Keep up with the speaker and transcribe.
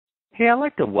Hey, I'd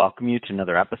like to welcome you to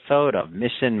another episode of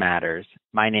Mission Matters.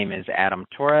 My name is Adam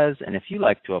Torres, and if you'd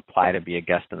like to apply to be a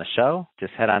guest on the show,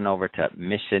 just head on over to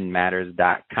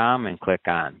missionmatters.com and click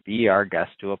on Be Our Guest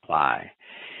to apply.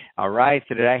 All right,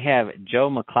 so today I have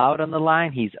Joe McLeod on the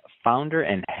line. He's founder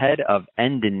and head of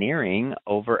engineering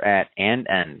over at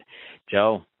andEnd.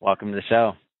 Joe, welcome to the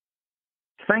show.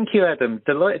 Thank you, Adam.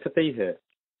 Delighted to be here.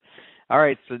 All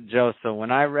right, so Joe, so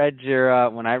when I read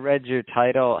your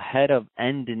title, head of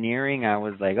engineering, I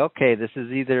was like, okay, this is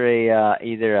either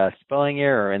a spelling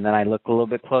error, and then I look a little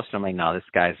bit closer. I'm like, no, this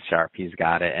guy's sharp. He's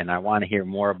got it, and I want to hear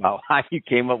more about how you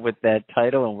came up with that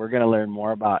title, and we're going to learn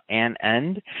more about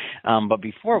andEnd. But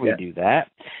before we do that,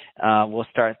 we'll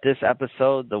start this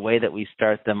episode the way that we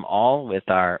start them all with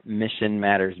our Mission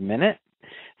Matters Minute.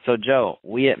 So, Joe,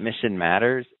 we at Mission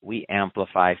Matters, we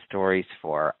amplify stories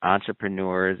for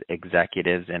entrepreneurs,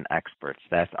 executives, and experts.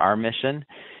 That's our mission.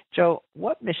 Joe,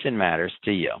 what mission matters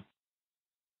to you?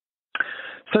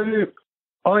 So,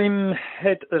 I'm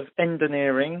head of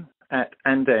engineering at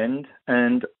andEnd,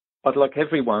 and I'd like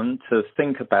everyone to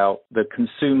think about the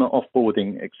consumer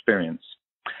offboarding experience.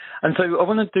 And so I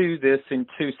want to do this in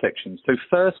two sections. So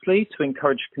firstly, to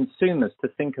encourage consumers to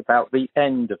think about the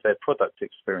end of their product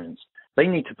experience. They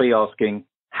need to be asking,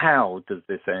 how does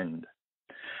this end?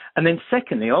 And then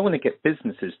secondly, I want to get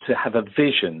businesses to have a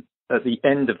vision at the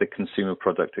end of the consumer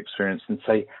product experience and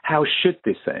say, how should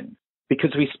this end?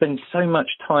 Because we spend so much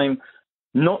time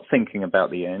not thinking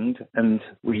about the end, and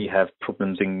we have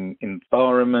problems in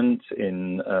environment,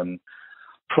 in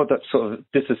product sort of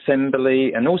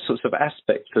disassembly, and all sorts of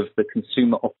aspects of the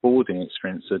consumer offboarding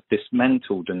experience are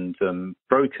dismantled and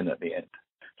broken at the end.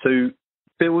 So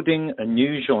building a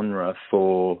new genre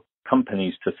for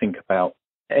companies to think about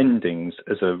endings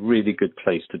as a really good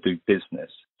place to do business.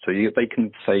 So they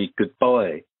can say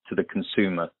goodbye to the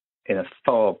consumer in a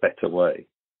far better way.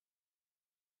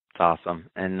 It's awesome.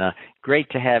 And great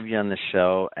to have you on the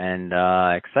show, and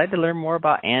excited to learn more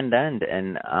about andEnd.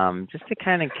 And just to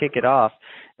kind of kick it off,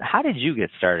 how did you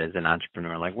get started as an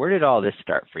entrepreneur? Like, where did all this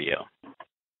start for you?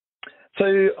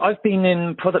 So I've been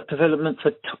in product development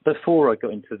before I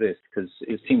got into this, because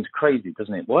it seems crazy,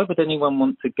 doesn't it? Why would anyone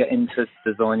want to get into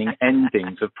designing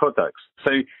endings of products?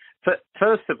 So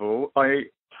first of all, I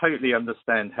totally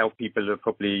understand how people are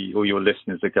probably, or your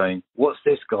listeners are going, what's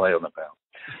this guy on about?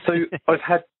 So I've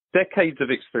had decades of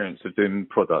experience of doing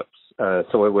products.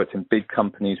 So I worked in big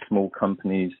companies, small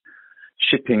companies,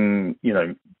 shipping,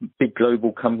 big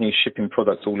global companies shipping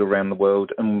products all around the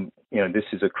world. And, this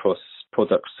is across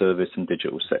product, service, and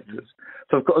digital sectors.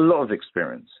 So I've got a lot of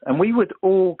experience. And we would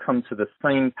all come to the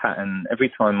same pattern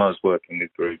every time I was working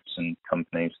with groups and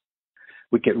companies.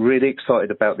 We'd get really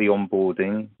excited about the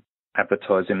onboarding,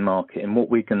 advertising, marketing, what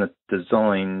we're going to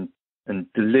design and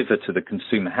deliver to the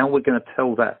consumer, how we're going to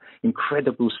tell that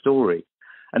incredible story.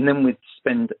 And then we'd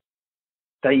spend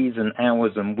days and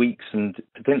hours and weeks and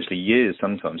potentially years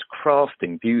sometimes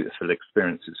crafting beautiful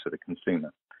experiences for the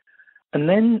consumer. And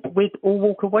then we'd all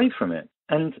walk away from it.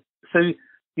 And so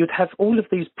you'd have all of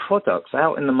these products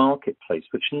out in the marketplace,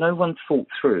 which no one thought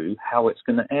through how it's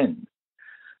going to end.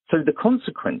 So the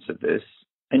consequence of this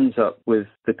ends up with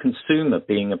the consumer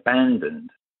being abandoned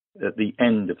at the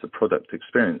end of the product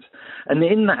experience. And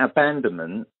in that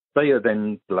abandonment, they are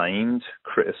then blamed,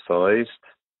 criticized,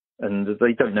 and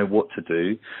they don't know what to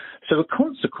do. So a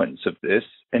consequence of this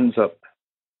ends up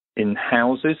in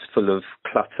houses full of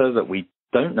clutter that we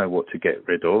don't know what to get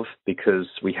rid of because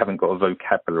we haven't got a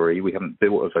vocabulary. We haven't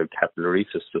built a vocabulary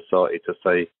for society to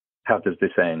say, how does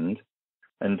this end?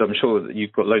 And I'm sure that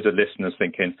you've got loads of listeners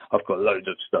thinking, I've got loads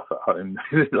of stuff at home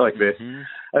like this.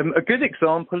 Mm-hmm. A good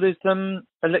example is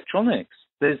electronics.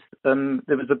 There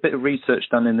was a bit of research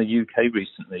done in the UK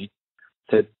recently.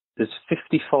 So there's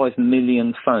 55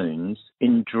 million phones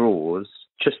in drawers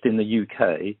just in the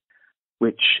UK,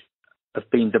 which have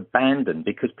been abandoned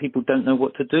because people don't know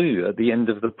what to do at the end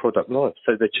of the product life.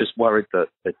 So they're just worried that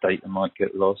their data might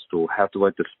get lost, or how do I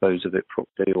dispose of it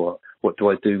properly, or what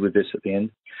do I do with this at the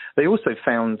end? They also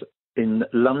found in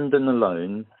London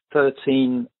alone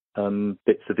 13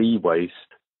 bits of e-waste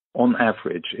on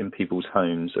average in people's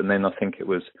homes. And then I think it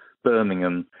was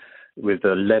Birmingham with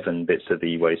 11 bits of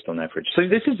e-waste on average. So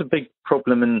this is a big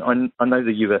problem. And I know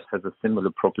the US has a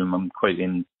similar problem. I'm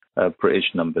quoting British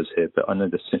numbers here, but I know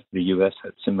the US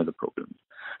had similar problems.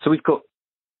 So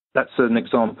that's an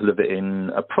example of it in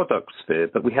a product sphere,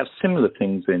 but we have similar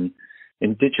things in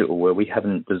digital where we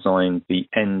haven't designed the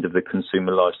end of the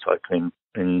consumer life cycle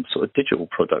in sort of digital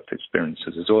product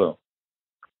experiences as well.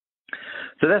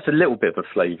 So that's a little bit of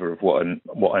a flavour of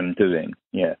what I'm doing.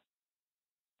 Yeah.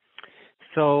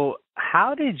 So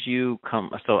how did you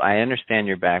come? So I understand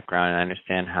your background. I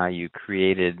understand how you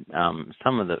created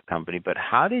some of the company, but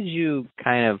how did you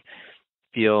kind of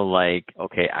feel like,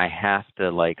 okay, I have to,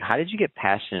 like, how did you get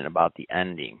passionate about the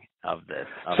ending of this,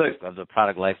 of the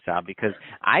product lifestyle? Because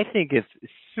I think it's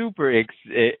super,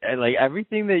 like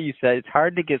everything that you said, it's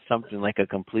hard to get something like a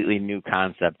completely new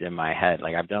concept in my head.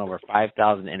 Like I've done over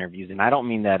 5,000 interviews, and I don't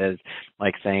mean that as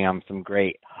like saying I'm some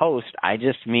great host. I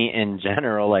just mean in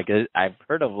general, like I've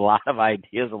heard of a lot of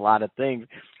ideas, a lot of things.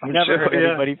 I've never heard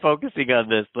anybody focusing on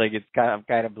this. Like I'm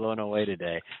kind of blown away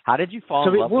today. How did you fall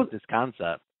in love with this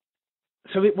concept?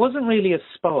 So it wasn't really a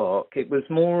spark. It was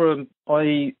more,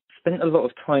 I spent a lot of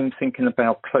time thinking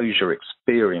about closure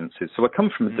experiences. So I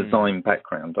come from a design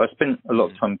background. I spent a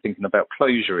lot of time thinking about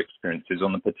closure experiences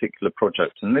on a particular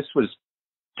project. And this was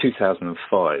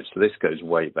 2005, so this goes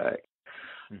way back.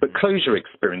 But closure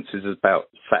experiences is about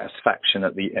satisfaction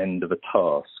at the end of a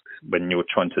task when you're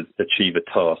trying to achieve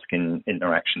a task in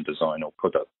interaction design or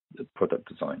product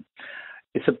design.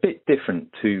 It's a bit different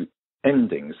to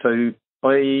ending. So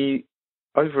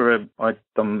I'd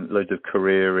done loads of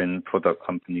career in product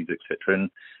companies, etc.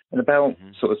 And about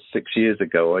sort of 6 years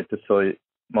ago, I decided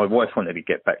my wife wanted to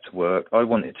get back to work. I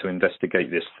wanted to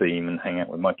investigate this theme and hang out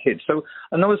with my kids.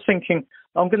 And I was thinking,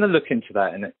 I'm going to look into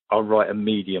that and I'll write a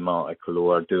Medium article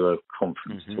or I'll do a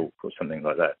conference talk or something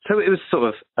like that. So it was sort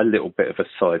of a little bit of a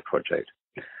side project.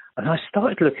 And I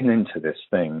started looking into this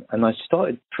thing, and I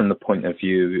started from the point of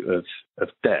view of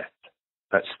death.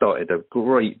 That started a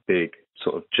great big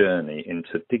sort of journey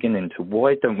into digging into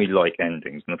why don't we like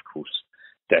endings, and of course,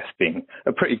 death being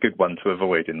a pretty good one to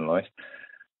avoid in life.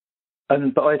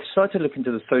 But I started to look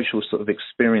into the social sort of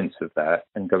experience of that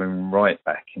and going right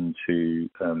back into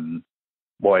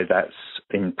why that's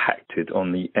impacted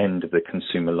on the end of the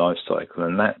consumer life cycle,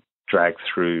 and that drag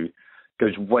through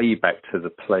goes way back to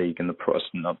the plague and the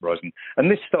Protestant uprising. And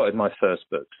this started my first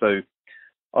book, so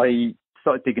I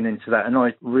started digging into that, and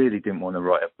I really didn't want to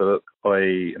write a book.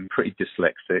 I am pretty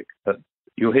dyslexic, but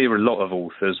you'll hear a lot of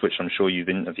authors, which I'm sure you've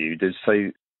interviewed, is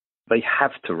say they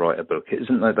have to write a book. It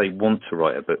isn't that they want to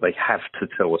write a book, they have to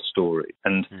tell a story.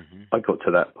 And I got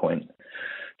to that point.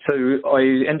 So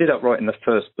I ended up writing the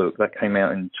first book that came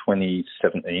out in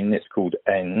 2017. It's called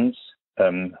Ends,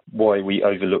 Why We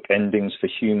Overlook Endings for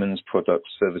Humans, Products,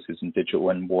 Services and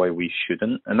Digital, and Why We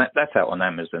Shouldn't. And that's out on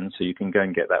Amazon, so you can go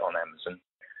and get that on Amazon.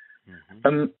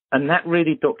 And that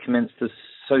really documents the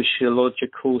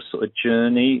sociological sort of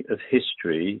journey of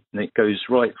history, and it goes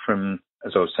right from,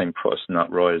 as I was saying, Protestant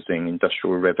uprising,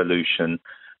 Industrial Revolution,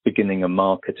 beginning of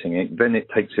marketing. Then it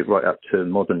takes it right up to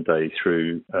modern day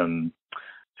through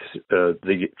the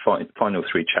final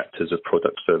three chapters of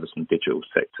product, service and digital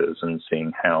sectors, and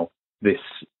seeing how this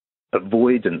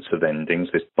avoidance of endings,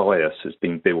 this bias, has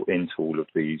been built into all of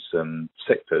these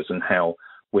sectors, and how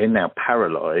we're now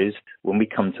paralyzed when we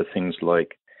come to things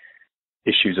like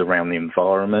issues around the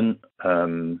environment,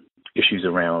 issues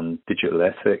around digital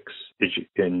ethics,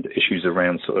 and issues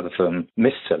around sort of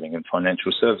mis-selling in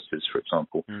financial services, for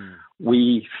example.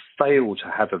 We fail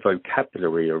to have a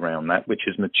vocabulary around that which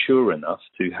is mature enough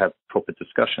to have proper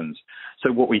discussions.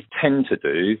 So what we tend to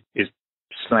do is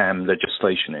slam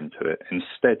legislation into it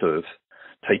instead of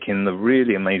taking the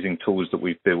really amazing tools that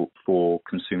we've built for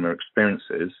consumer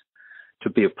experiences to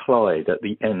be applied at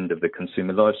the end of the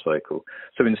consumer life cycle.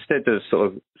 So instead of sort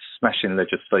of smashing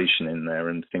legislation in there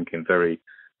and thinking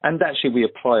and actually we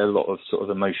apply a lot of sort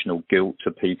of emotional guilt to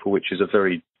people, which is a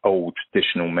very old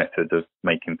traditional method of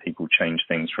making people change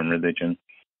things from religion.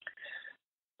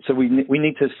 So we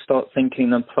need to start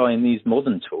thinking and applying these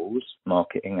modern tools,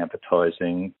 marketing,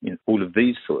 advertising, all of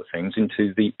these sort of things,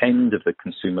 into the end of the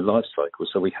consumer life cycle.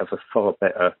 So we have a far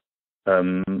better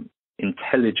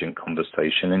intelligent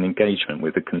conversation and engagement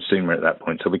with the consumer at that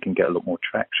point, so we can get a lot more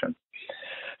traction.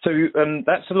 So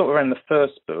that's a lot around the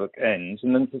first book, Ends,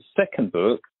 and then the second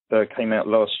book came out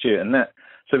last year. And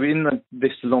so in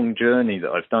this long journey that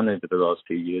I've done over the last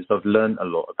few years, I've learned a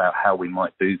lot about how we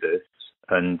might do this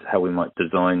and how we might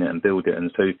design it and build it.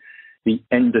 And so the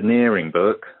engineering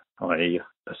book, i.e.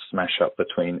 a smash up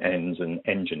between ends and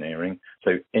engineering,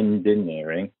 so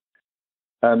engineering,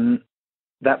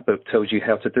 that book tells you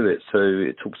how to do it. So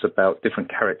it talks about different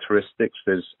characteristics.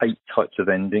 There's 8 types of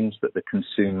endings that the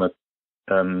consumer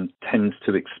tends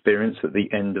to experience at the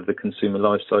end of the consumer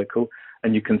life cycle.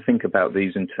 And you can think about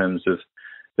these in terms of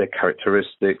their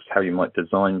characteristics, how you might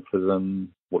design for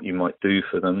them, what you might do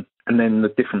for them, and then the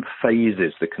different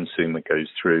phases the consumer goes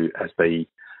through as they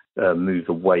move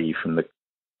away from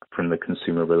the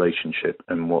consumer relationship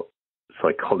and what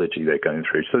psychology they're going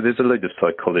through. So there's a load of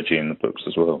psychology in the books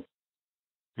as well.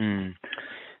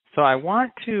 So I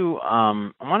want to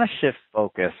shift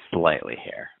focus slightly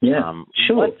here. Yeah,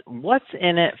 sure. What's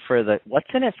in it for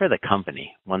the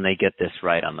company when they get this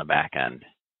right on the back end?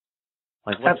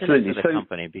 Like what's Absolutely. in it for the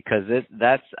company? Because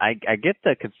I get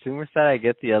the consumer side, I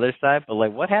get the other side, but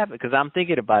like what happened? Because I'm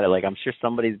thinking about it, like I'm sure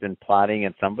somebody's been plotting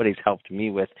and somebody's helped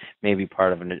me with maybe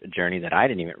part of a journey that I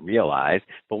didn't even realize.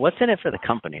 But what's in it for the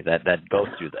company that goes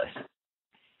through this?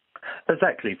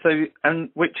 Exactly. So, and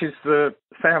which is the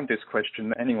soundest question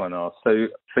that anyone asks. So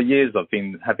for years I've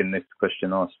been having this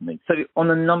question asked to me. So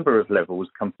on a number of levels,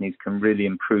 companies can really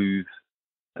improve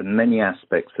many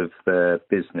aspects of their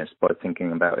business by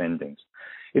thinking about endings.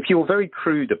 If you're very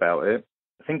crude about it,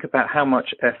 think about how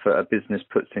much effort a business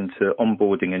puts into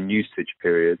onboarding and usage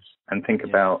periods, and think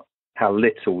about how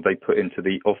little they put into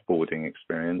the offboarding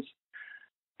experience.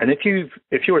 And if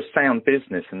you're a sound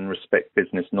business and respect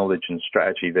business knowledge and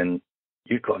strategy, then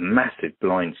you've got a massive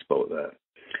blind spot there.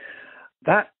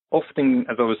 That often,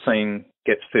 as I was saying,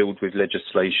 gets filled with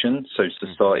legislation. So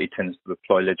society tends to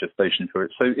apply legislation to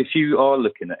it. So if you are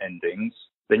looking at endings,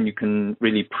 then you can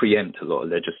really preempt a lot of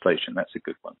legislation. That's a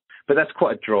good one. But that's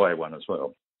quite a dry one as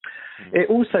well. It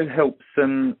also helps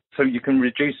so you can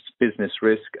reduce business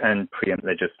risk and preempt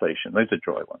legislation. Those are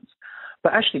dry ones.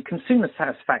 But actually, consumer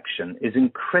satisfaction is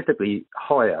incredibly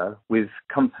higher with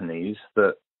companies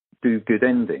that do good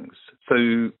endings.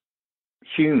 So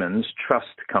humans trust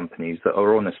companies that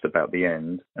are honest about the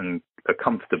end and are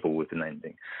comfortable with an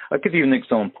ending. I'll give you an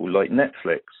example, like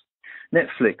Netflix.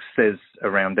 Netflix says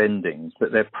around endings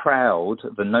that they're proud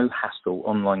of the no-hassle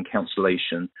online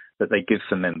cancellation that they give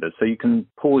for members. So you can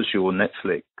pause your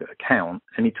Netflix account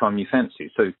anytime you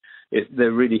fancy. So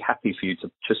they're really happy for you to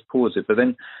just pause it. But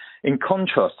then in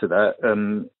contrast to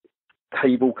that,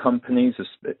 cable companies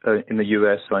in the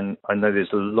US, I know there's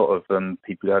a lot of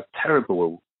people who have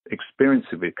terrible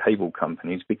experiences with cable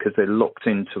companies because they're locked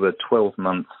into a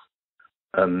 12-month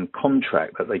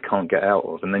contract that they can't get out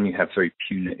of, and then you have very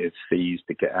punitive fees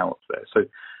to get out of there. So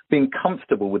being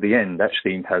comfortable with the end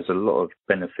actually has a lot of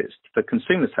benefits for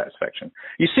consumer satisfaction.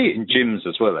 You see it in gyms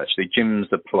as well, actually.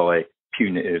 Gyms apply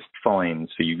punitive fines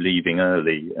for you leaving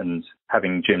early, and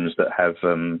having gyms that have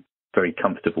very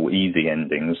comfortable, easy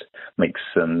endings makes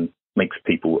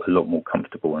people a lot more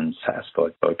comfortable and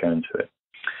satisfied by going to it.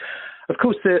 Of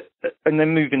course, and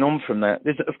then moving on from that,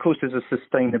 there's a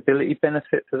sustainability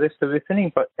benefit to this. So if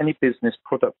any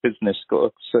product business got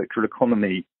a circular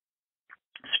economy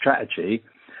strategy,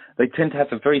 they tend to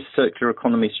have a very circular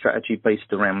economy strategy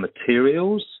based around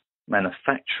materials,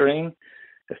 manufacturing,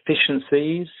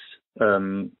 efficiencies,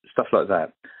 stuff like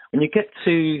that. When you get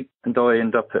to, and I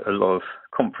end up at a lot of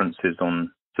conferences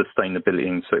on sustainability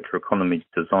and circular economy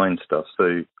design stuff,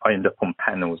 so I end up on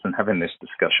panels and having this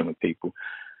discussion with people.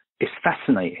 It's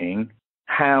fascinating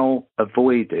how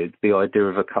avoided the idea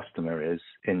of a customer is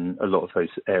in a lot of those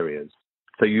areas.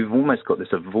 So you've almost got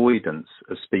this avoidance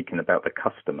of speaking about the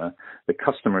customer. The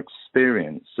customer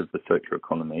experience of the circular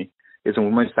economy is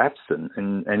almost absent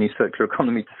in any circular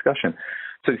economy discussion.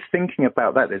 So thinking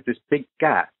about that, there's this big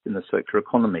gap in the circular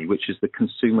economy, which is the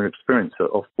consumer experience of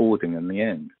offboarding in the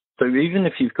end. So even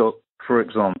if you've got, for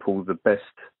example, the best,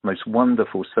 most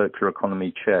wonderful circular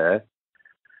economy chair,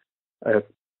 a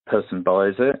person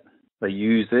buys it, they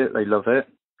use it, they love it.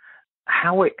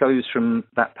 How it goes from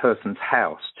that person's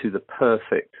house to the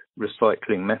perfect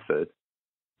recycling method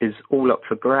is all up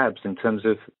for grabs in terms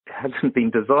of it hasn't been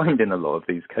designed in a lot of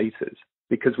these cases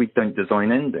because we don't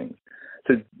design endings.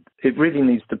 So it really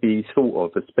needs to be thought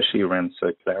of, especially around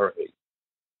circularity.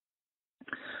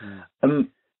 And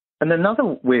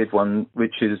another weird one,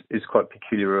 which is quite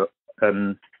peculiar,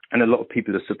 and a lot of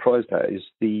people are surprised at, is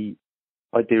the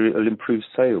idea it'll improve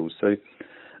sales. So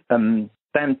Dan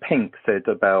Pink said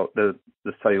about the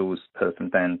salesperson,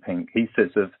 Dan Pink, he says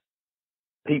of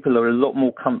people are a lot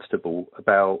more comfortable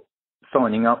about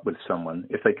signing up with someone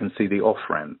if they can see the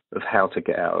off-ramp of how to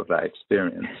get out of that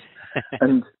experience.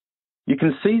 And you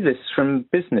can see this from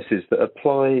businesses that are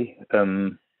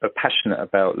passionate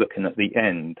about looking at the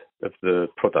end of the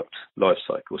product life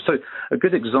cycle. So a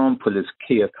good example is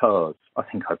Kia Cars. I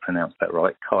think I pronounced that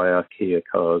right. Kia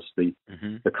Cars, the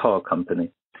car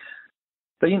company.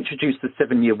 They introduced a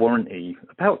 7-year warranty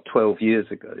about 12 years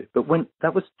ago, but when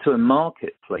that was to a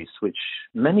marketplace which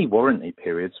many warranty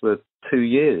periods were 2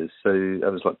 years. So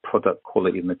that was like product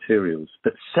quality materials.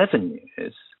 But 7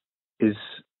 years is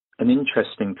an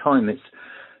interesting time.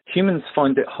 Humans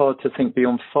find it hard to think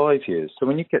beyond 5 years. So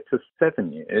when you get to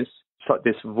 7 years, it's like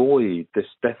this void, this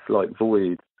death-like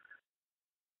void.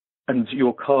 And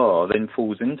your car then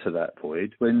falls into that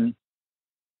void when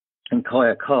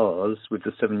Kia Cars, with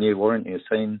the 7-year warranty, are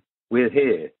saying, we're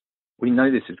here. we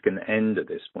know this is going to end at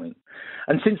this point.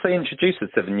 And since they introduced the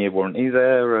 7-year warranty,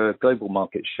 their global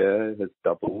market share has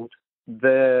doubled.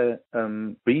 Their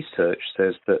research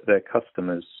says that their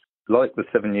customers like the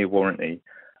 7-year warranty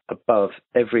above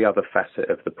every other facet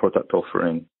of the product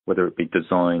offering, whether it be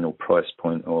design or price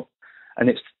point, I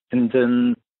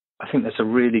think that's a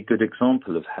really good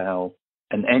example of how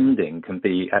an ending can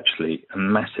be actually a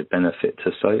massive benefit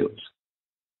to sales.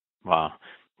 Wow.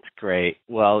 That's great.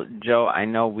 Well, Joe, I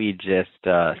know we just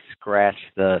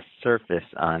scratched the surface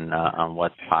on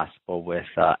what's possible with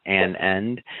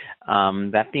andEnd.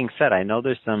 That being said, I know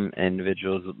there's some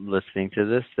individuals listening to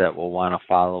this that will want to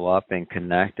follow up and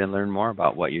connect and learn more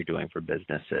about what you're doing for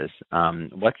businesses.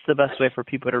 What's the best way for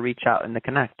people to reach out and to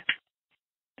connect?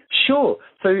 Sure.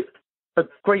 So a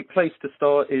great place to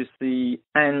start is the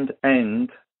andEnd.co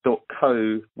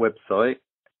website.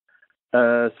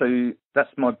 So that's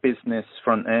my business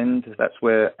front end. That's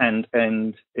where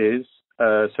andEnd is.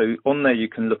 So on there you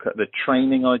can look at the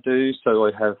training I do. So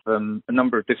I have a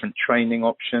number of different training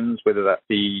options, whether that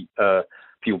be for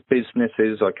your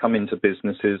businesses. I come into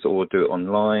businesses or do it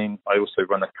online. I also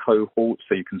run a cohort,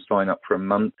 so you can sign up for a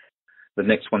month. The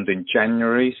next one's in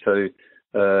January. So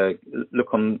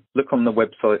look on the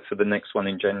website for the next one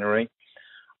in January.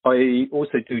 I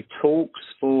also do talks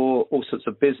for all sorts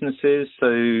of businesses.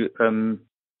 So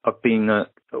I've been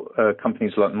at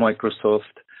companies like Microsoft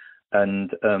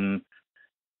and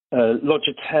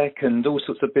Logitech and all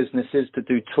sorts of businesses to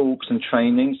do talks and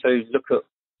training. So look at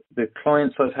the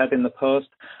clients I've had in the past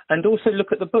and also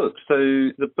look at the books. So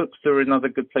the books are another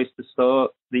good place to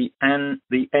start. The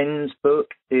Ends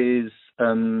book is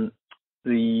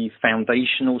the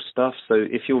foundational stuff. So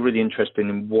if you're really interested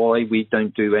in why we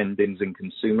don't do endings in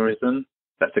consumerism,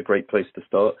 that's a great place to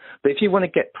start. But if you want to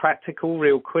get practical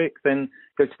real quick, then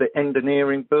go to the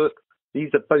Engineering book. These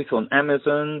are both on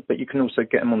Amazon, but you can also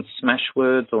get them on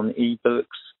Smashwords, on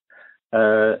ebooks.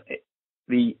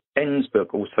 The Ends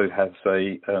book also has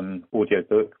a audio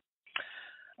book.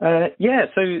 So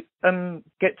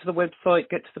get to the website,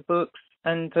 get to the books.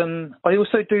 And I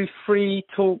also do free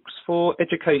talks for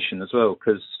education as well,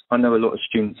 because I know a lot of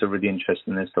students are really interested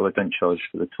in this, so I don't charge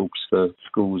for the talks for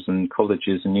schools and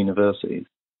colleges and universities.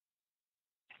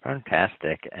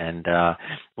 Fantastic, and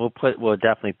we'll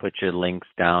definitely put your links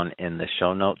down in the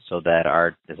show notes so that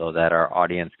our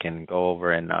audience can go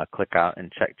over and click out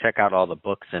and check out all the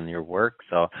books and your work.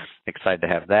 So excited to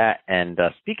have that. And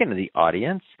speaking of the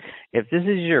audience, if this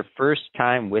is your first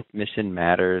time with Mission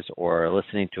Matters or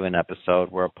listening to an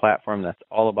episode, we're a platform that's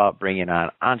all about bringing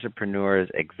on entrepreneurs,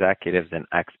 executives, and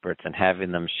experts and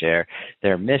having them share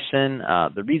their mission,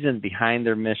 the reasons behind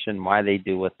their mission, why they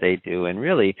do what they do, and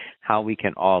really how we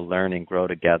can all learn and grow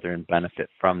together and benefit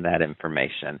from that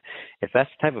information. If that's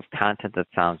the type of content that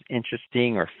sounds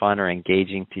interesting or fun or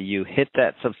engaging to you, hit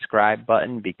that subscribe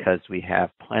button, because we have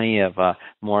plenty of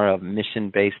more of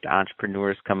mission-based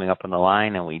entrepreneurs coming up on the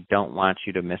line, and we don't want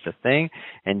you to miss a thing.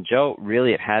 And Joe,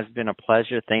 really, it has been a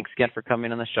pleasure. Thanks again for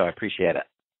coming on the show. I appreciate it.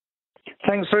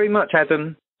 Thanks very much,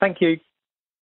 Adam. Thank you.